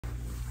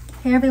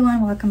Hey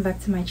everyone, welcome back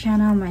to my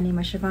channel. My name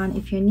is Siobhan.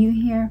 If you're new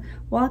here,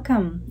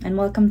 welcome and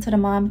welcome to the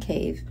Mom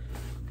Cave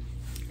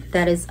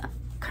that is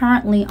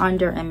currently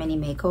under a mini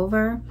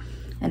makeover.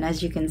 And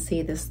as you can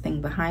see, this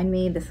thing behind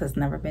me, this has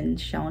never been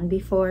shown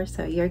before,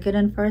 so you're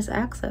getting first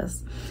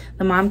access.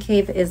 The Mom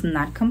Cave is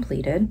not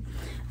completed.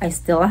 I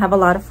still have a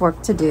lot of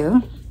work to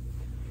do.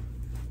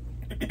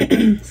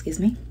 Excuse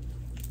me.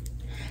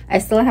 I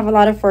still have a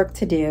lot of work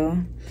to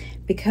do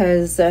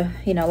because,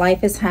 you know,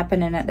 life is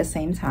happening at the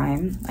same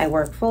time. I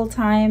work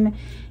full-time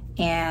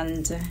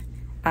and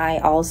I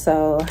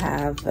also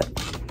have,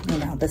 you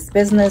know, this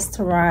business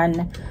to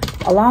run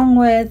along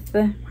with,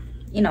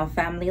 you know,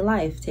 family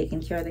life,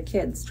 taking care of the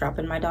kids,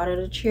 dropping my daughter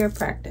to cheer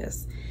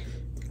practice,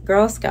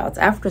 Girl Scouts,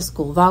 after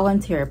school,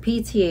 volunteer,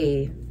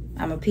 PTA.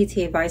 I'm a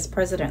PTA vice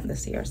president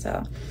this year,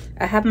 so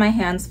I have my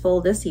hands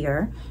full this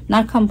year.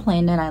 Not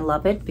complaining, I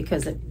love it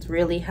because it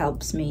really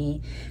helps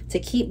me to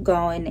keep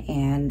going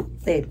and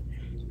it's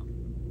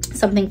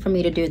something for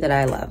me to do that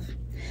I love.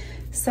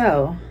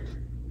 So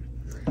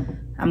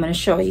I'm going to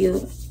show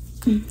you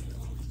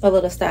a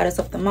little status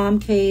of the Mom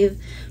Cave.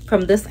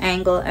 From this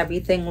angle,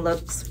 everything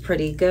looks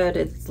pretty good.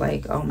 It's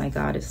like, oh my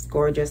God, it's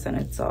gorgeous and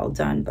it's all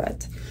done,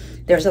 but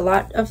there's a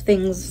lot of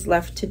things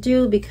left to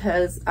do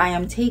because I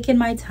am taking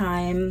my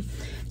time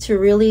to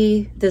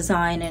really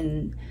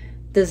design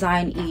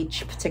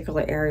each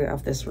particular area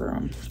of this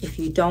room. If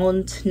you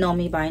don't know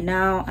me by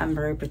now, I'm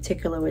very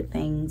particular with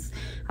things.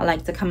 I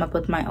like to come up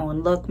with my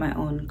own look, my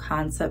own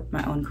concept,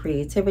 my own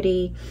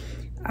creativity.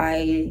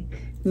 I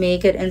may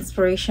get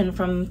inspiration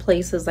from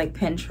places like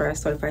Pinterest,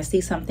 so if I see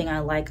something I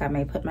like, I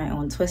may put my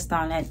own twist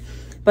on it.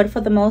 But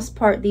for the most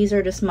part, these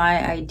are just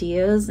my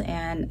ideas,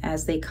 and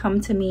as they come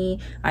to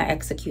me, I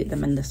execute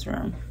them in this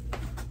room.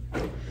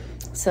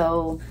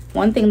 So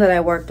one thing that I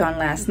worked on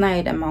last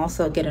night, I'm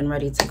also getting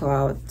ready to go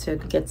out to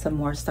get some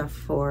more stuff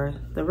for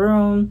the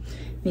room.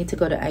 Need to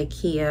go to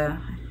IKEA.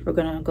 We're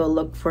gonna go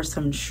look for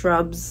some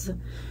shrubs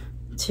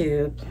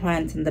to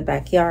plant in the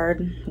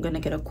backyard. I'm gonna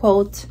get a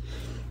quote.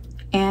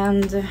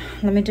 And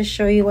let me just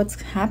show you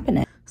what's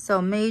happening. So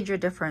major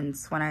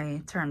difference when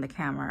I turn the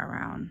camera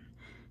around.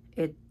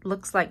 It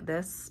looks like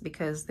this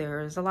because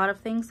there's a lot of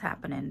things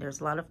happening.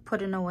 There's a lot of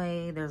putting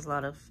away, there's a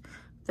lot of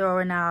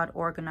throwing out,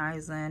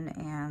 organizing,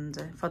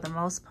 and for the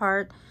most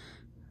part,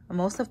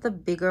 most of the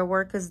bigger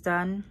work is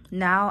done.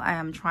 Now I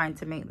am trying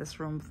to make this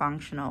room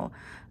functional.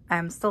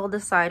 I'm still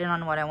deciding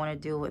on what I want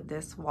to do with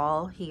this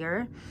wall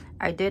here.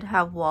 I did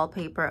have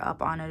wallpaper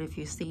up on it. If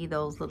you see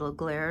those little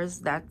glares,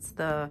 that's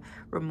the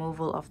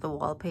removal of the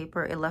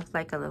wallpaper. It left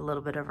like a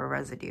little bit of a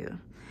residue.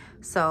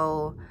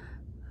 So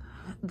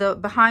the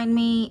behind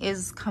me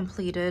is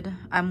completed.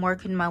 I'm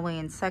working my way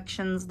in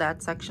sections.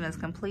 That section is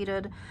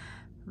completed.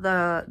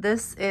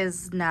 This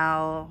is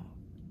now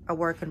a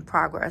work in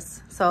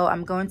progress. So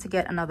I'm going to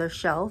get another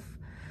shelf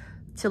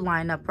to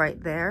line up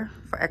right there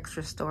for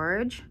extra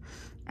storage.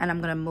 And I'm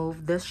going to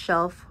move this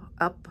shelf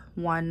up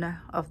one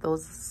of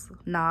those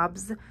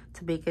knobs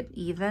to make it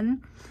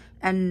even.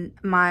 And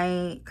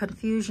my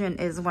confusion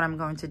is what I'm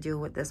going to do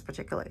with this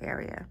particular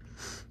area.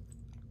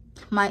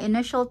 My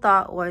initial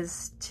thought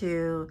was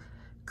to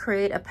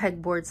create a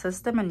pegboard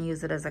system and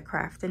use it as a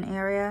crafting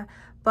area,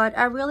 but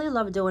I really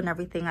love doing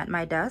everything at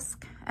my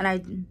desk, and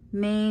I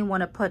may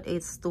want to put a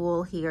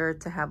stool here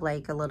to have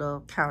like a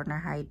little counter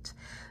height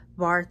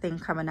bar thing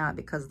coming out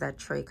because that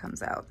tray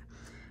comes out.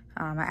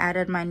 I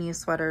added my new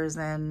sweaters,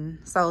 and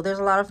so there's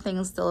a lot of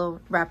things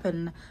still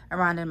wrapping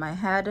around in my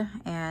head,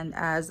 and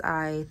as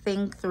I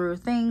think through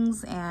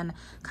things and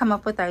come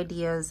up with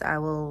ideas, I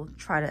will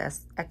try to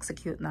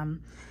execute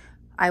them.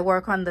 I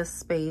work on this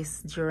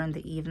space during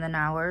the evening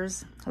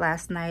hours.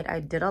 Last night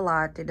I did a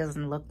lot. It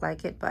doesn't look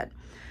like it, but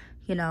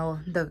you know,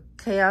 the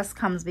chaos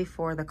comes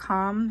before the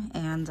calm,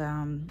 and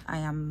I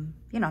am,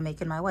 you know,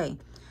 making my way.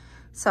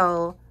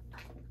 So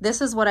this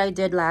is what I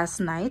did last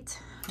night.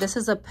 This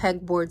is a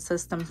pegboard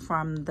system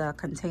from the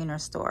Container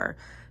Store.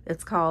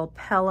 It's called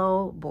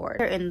Pillow Board.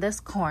 Here in this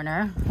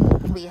corner,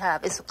 we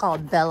have, it's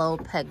called Bellow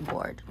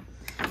Pegboard.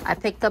 I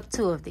picked up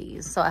 2 of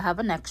these, so I have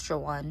an extra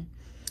one.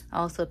 I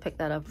also picked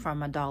that up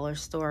from a dollar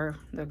store.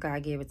 The guy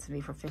gave it to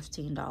me for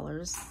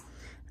 $15.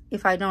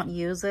 If I don't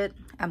use it,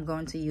 I'm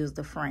going to use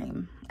the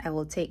frame. I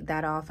will take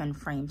that off and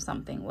frame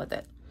something with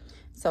it.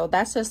 So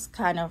that's just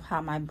kind of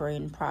how my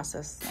brain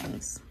processes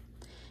things.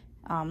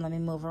 Let me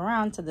move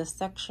around to this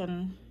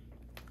section.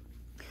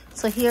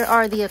 So here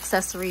are the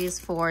accessories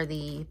for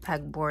the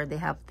pegboard. They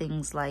have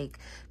things like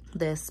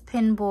this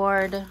pin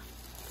board,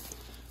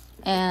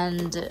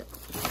 and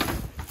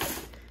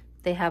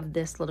they have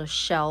this little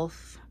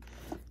shelf.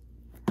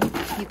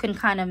 You can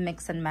kind of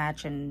mix and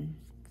match and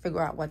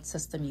figure out what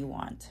system you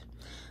want.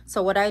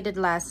 So what I did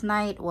last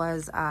night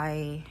was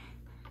I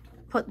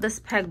put this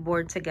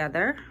pegboard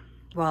together.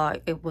 Well,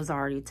 it was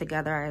already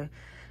together. I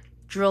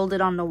drilled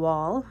it on the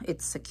wall.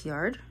 It's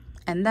secured.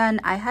 And then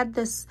I had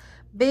this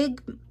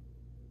big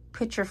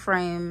picture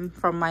frame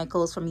from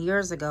Michael's from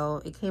years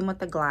ago. It came with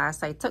the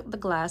glass. I took the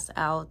glass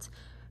out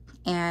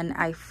and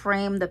I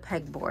framed the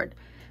pegboard.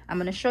 I'm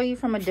going to show you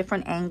from a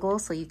different angle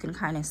so you can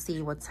kind of see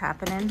what's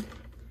happening.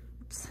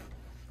 gaps.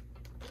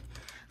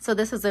 So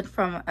this is it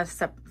from a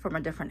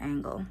different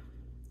angle.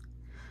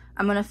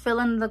 I'm gonna fill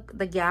in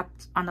the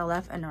gaps on the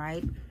left and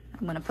right.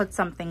 I'm gonna put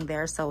something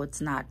there so it's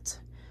not,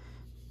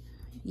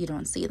 you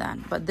don't see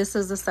that. But this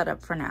is the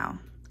setup for now.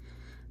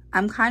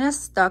 I'm kind of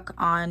stuck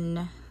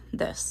on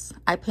this.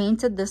 I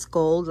painted this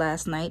gold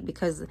last night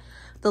because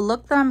the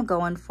look that I'm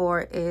going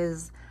for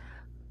is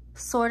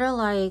sort of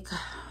like,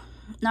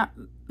 not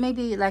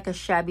maybe like a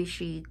shabby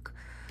chic,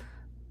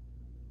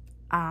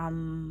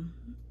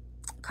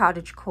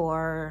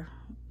 cottagecore,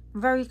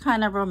 very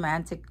kind of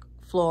romantic,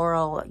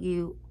 floral.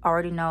 You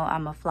already know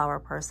I'm a flower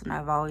person.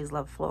 I've always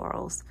loved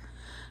florals.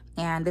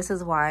 And this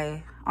is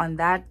why on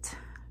that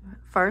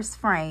first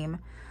frame,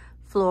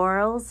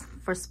 florals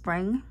for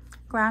spring,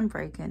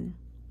 groundbreaking.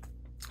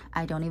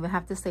 I don't even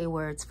have to say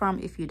where it's from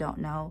if you don't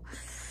know.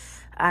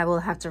 I will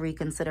have to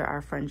reconsider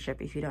our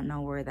friendship if you don't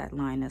know where that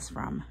line is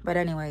from. But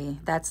anyway,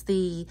 that's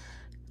the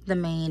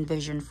main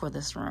vision for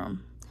this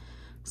room.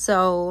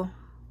 So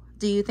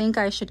do you think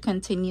I should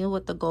continue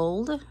with the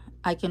gold?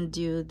 I can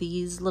do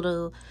these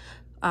little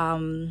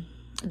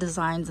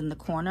designs in the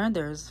corner.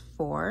 There's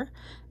 4.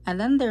 And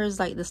then there's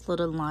like this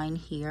little line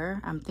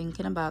here. I'm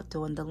thinking about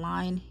doing the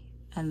line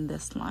and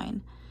this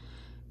line,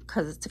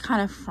 because to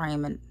kind of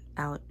frame it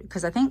out,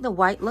 because I think the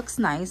white looks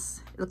nice.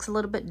 It looks a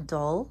little bit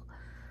dull.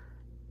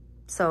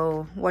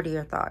 So what are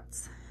your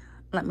thoughts?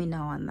 Let me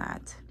know on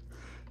that.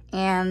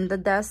 And the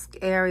desk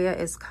area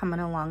is coming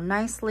along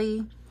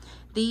nicely.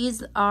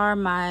 These are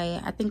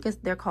my, I think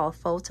they're called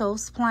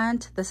photos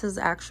plant. This is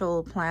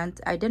actual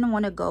plant. I didn't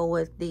want to go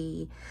with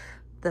the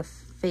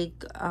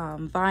fake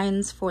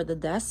vines for the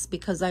desk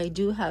because I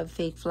do have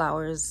fake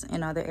flowers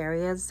in other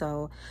areas.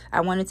 So I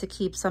wanted to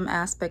keep some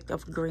aspect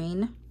of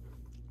green,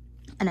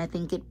 and I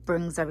think it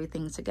brings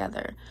everything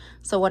together.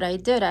 So what I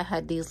did, I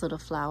had these little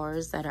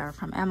flowers that are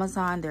from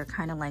Amazon. They're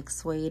kind of like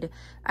suede.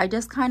 I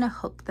just kind of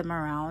hooked them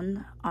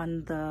around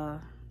on the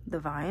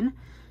vine.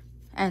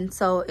 And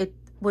so it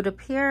would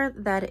appear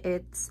that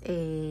it's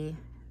a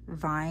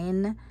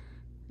vine,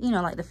 you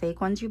know, like the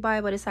fake ones you buy,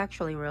 but it's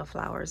actually real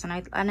flowers. And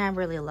I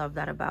really love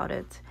that about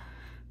it.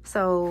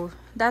 So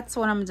that's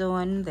what I'm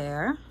doing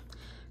there.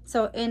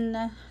 So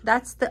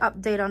that's the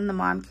update on the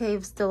mom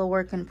cave, still a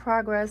work in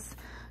progress.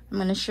 I'm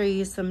going to show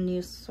you some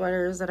new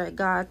sweaters that I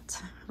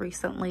got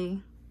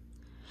recently.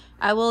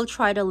 I will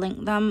try to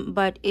link them,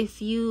 but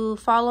if you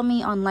follow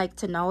me on Like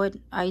to Know It,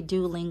 I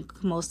do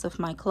link most of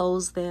my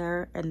clothes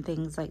there and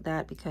things like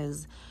that,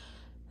 because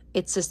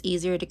it's just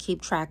easier to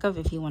keep track of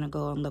if you want to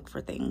go and look for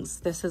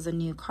things. This is a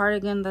new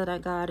cardigan that I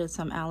got. It's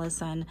from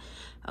Alice and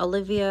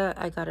Olivia.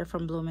 I got it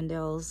from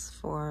Bloomingdale's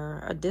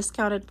for a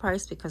discounted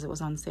price because it was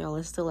on sale.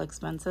 It's still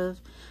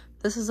expensive.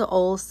 This is an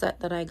old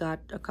set that I got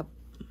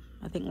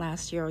I think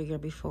last year or year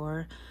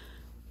before.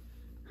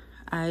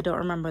 I don't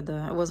remember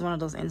it was one of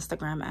those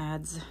Instagram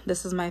ads.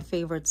 This is my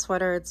favorite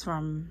sweater. It's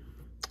from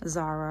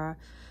Zara.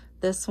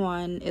 This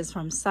one is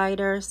from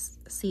Cider,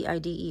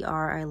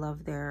 C-I-D-E-R. I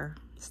love their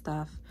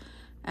stuff.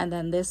 And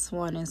then this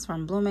one is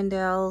from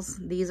Bloomingdale's.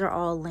 These are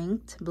all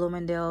linked.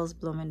 Bloomingdale's,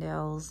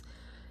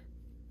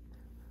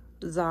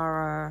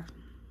 Zara,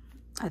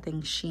 I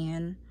think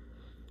Shein,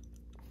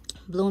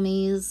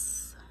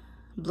 Bloomies.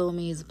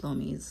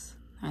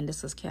 And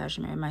this is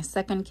cashmere, my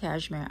second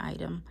cashmere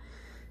item.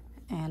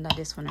 And I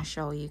just want to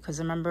show you, because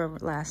remember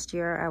last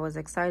year I was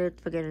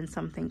excited for getting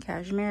something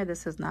cashmere.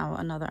 This is now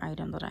another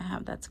item that I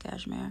have that's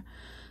cashmere.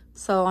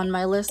 So on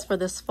my list for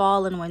this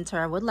fall and winter,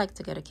 I would like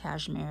to get a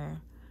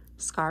cashmere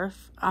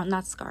scarf.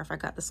 Not scarf, I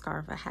got the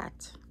scarf, a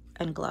hat,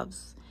 and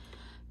gloves.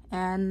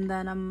 And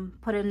then I'm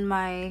putting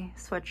my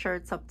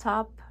sweatshirts up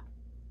top.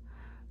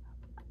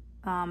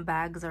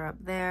 Bags are up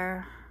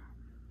there.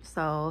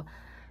 So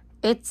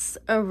it's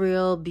a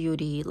real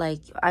beauty.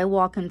 Like, I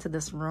walk into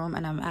this room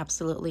and I'm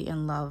absolutely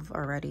in love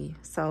already.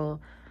 So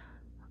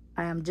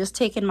I am just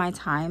taking my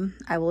time.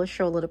 I will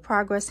show a little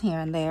progress here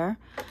and there.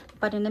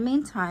 But in the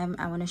meantime,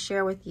 I want to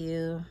share with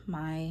you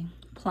my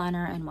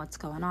planner and what's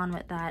going on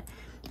with that.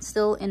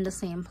 Still in the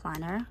same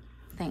planner.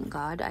 Thank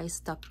God I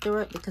stuck through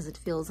it, because it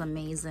feels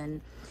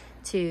amazing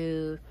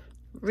to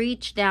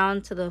reach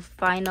down to the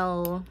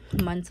final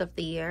months of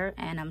the year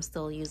and I'm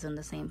still using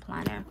the same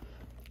planner.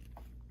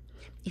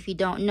 If you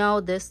don't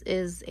know, this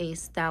is a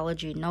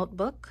Stylogy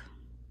notebook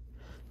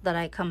that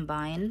I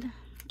combined,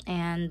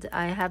 and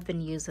I have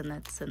been using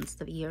it since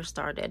the year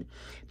started.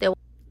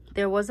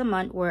 There was a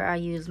month where I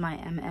used my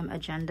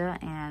agenda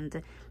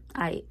and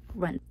I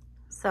went,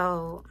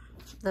 so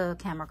the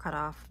camera cut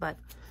off, but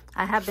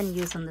I have been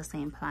using the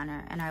same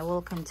planner, and I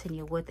will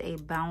continue with a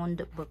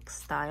bound book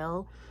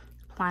style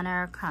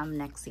planner come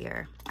next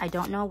year. I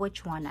don't know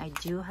which one. I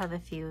do have a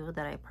few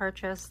that I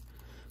purchased,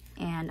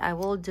 and I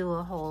will do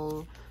a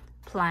whole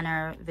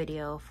planner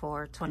video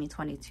for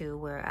 2022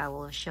 where I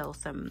will show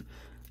some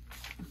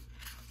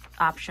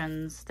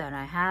options that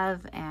I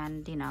have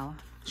and, you know,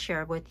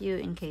 share with you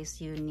in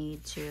case you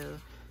need to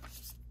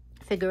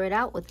figure it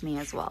out with me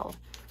as well.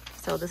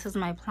 So this is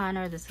my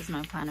planner. This is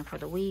my planner for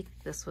the week.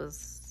 This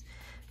was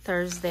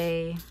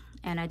Thursday,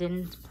 And I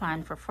didn't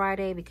plan for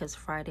Friday because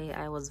Friday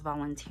I was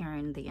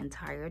volunteering the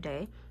entire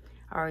day.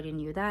 I already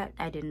knew that.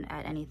 I didn't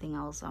add anything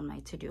else on my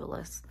to-do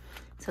list.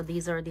 So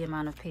these are the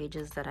amount of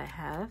pages that I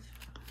have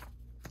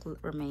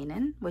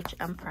remaining, which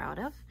I'm proud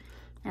of.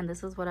 And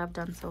this is what I've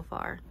done so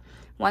far.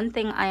 One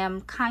thing I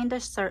am kind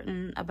of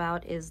certain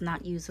about is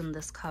not using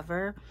this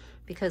cover,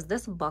 because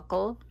this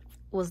buckle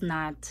was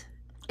not,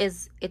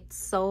 it's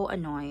so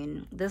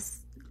annoying.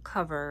 This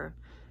cover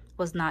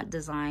was not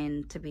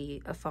designed to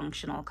be a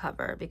functional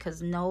cover,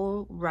 because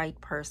no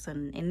right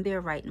person in their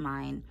right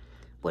mind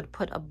would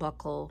put a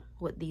buckle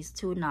with these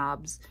two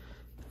knobs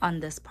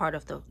on this part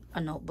of a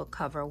notebook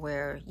cover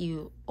where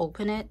you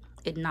open it,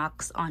 it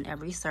knocks on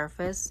every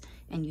surface,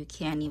 and you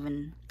can't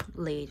even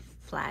lay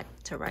flat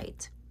to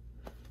write.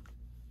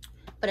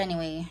 But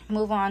anyway,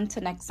 move on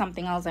to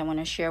something else I want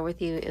to share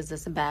with you is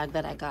this bag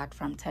that I got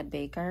from Ted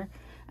Baker.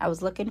 I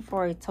was looking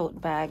for a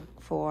tote bag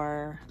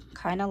for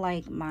kind of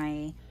like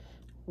my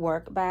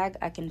work bag.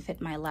 I can fit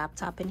my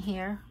laptop in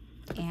here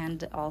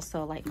and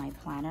also like my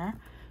planner.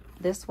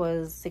 This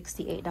was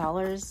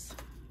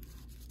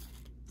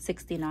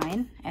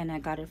 $68.69 and I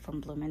got it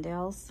from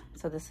Bloomingdale's.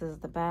 So this is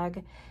the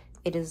bag.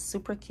 It is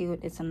super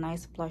cute. It's a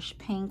nice blush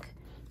pink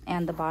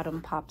and the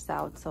bottom pops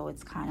out, so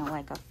it's kind of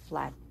like a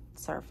flat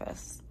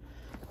surface.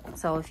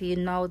 So if you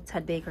know,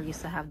 Ted Baker used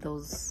to have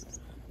those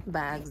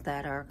bags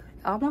that are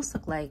almost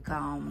look like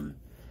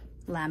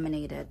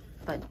laminated,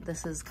 but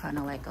this is kind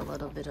of like a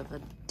little bit of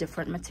a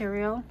different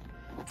material.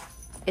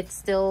 It's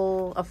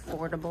still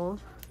affordable,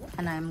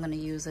 and I'm going to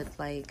use it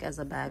like as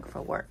a bag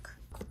for work.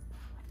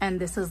 And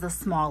this is the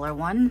smaller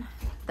one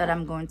that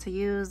I'm going to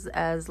use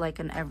as like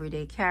an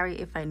everyday carry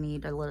if I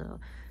need a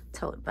little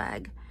tote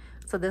bag.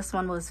 So this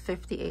one was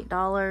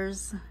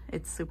 $58.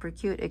 It's super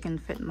cute. It can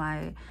fit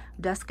my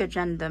desk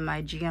agenda,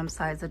 my GM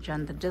size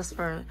agenda, just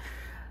for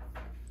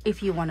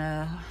if you want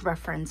to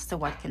reference to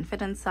what can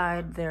fit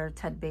inside. There are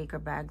Ted Baker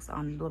bags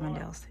on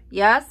Bloomingdale's.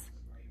 Yes?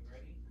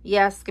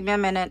 Yes, give me a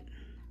minute.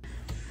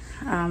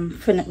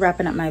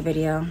 Wrapping up my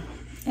video.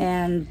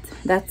 And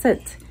that's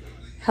it.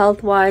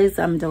 Health-wise,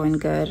 I'm doing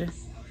good.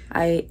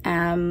 I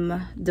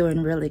am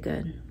doing really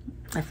good.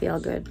 I feel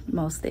good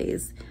most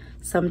days.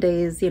 Some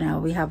days, you know,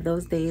 we have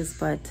those days,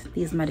 but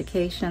these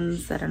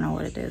medications, I don't know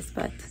what it is,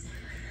 but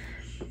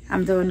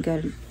I'm doing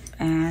good.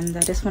 And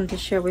I just wanted to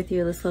share with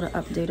you this little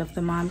update of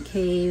the mom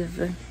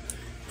cave,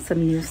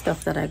 some new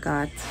stuff that I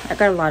got. I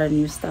got a lot of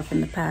new stuff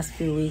in the past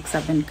few weeks.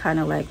 I've been kind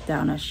of like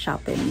down a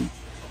shopping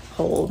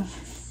hole.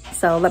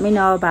 So let me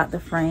know about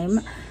the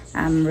frame.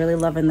 I'm really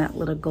loving that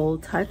little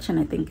gold touch, and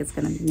I think it's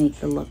gonna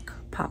make the look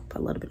pop a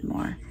little bit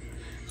more.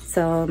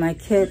 So my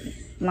kid,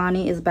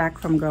 Lonnie, is back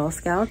from Girl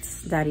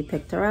Scouts. Daddy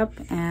picked her up,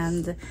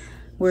 and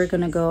we're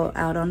gonna go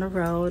out on the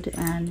road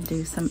and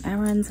do some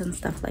errands and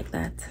stuff like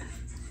that.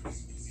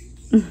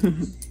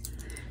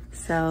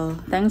 So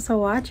thanks for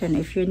watching.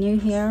 If you're new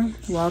here,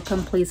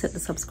 welcome. Please hit the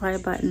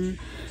subscribe button.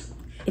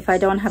 If I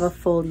don't have a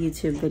full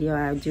YouTube video,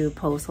 I do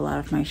post a lot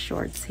of my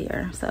shorts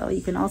here. So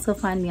you can also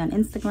find me on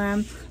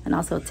Instagram and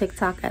also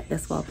TikTok at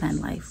This Well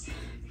Planned Life.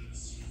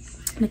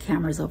 The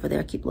camera's over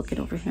there. I keep looking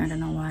over here. I don't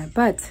know why.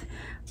 But,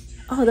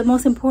 oh, the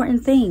most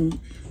important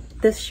thing,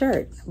 this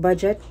shirt,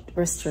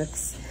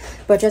 budgets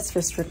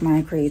restrict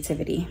my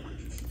creativity.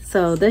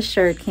 So this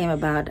shirt came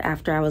about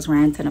after I was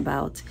ranting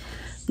about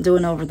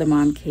doing over the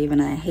mom cave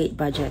and I hate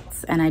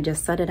budgets, and I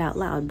just said it out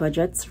loud.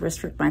 Budgets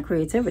restrict my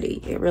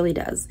creativity. It really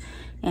does.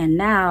 And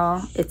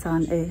now it's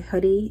on a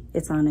hoodie,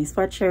 it's on a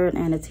sweatshirt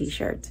and a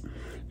t-shirt,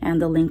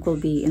 and the link will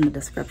be in the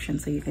description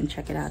so you can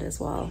check it out as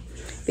well.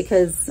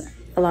 Because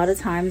a lot of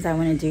times I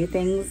want to do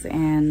things,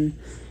 and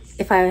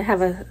if I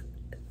have a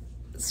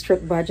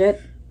strict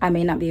budget, I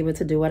may not be able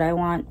to do what I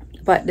want.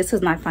 But this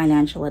is not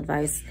financial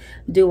advice.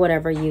 Do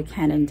whatever you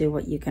can and do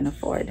what you can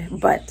afford.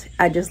 But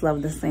I just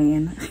love the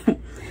saying.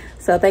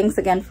 So thanks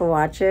again for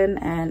watching,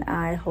 and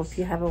I hope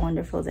you have a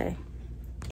wonderful day.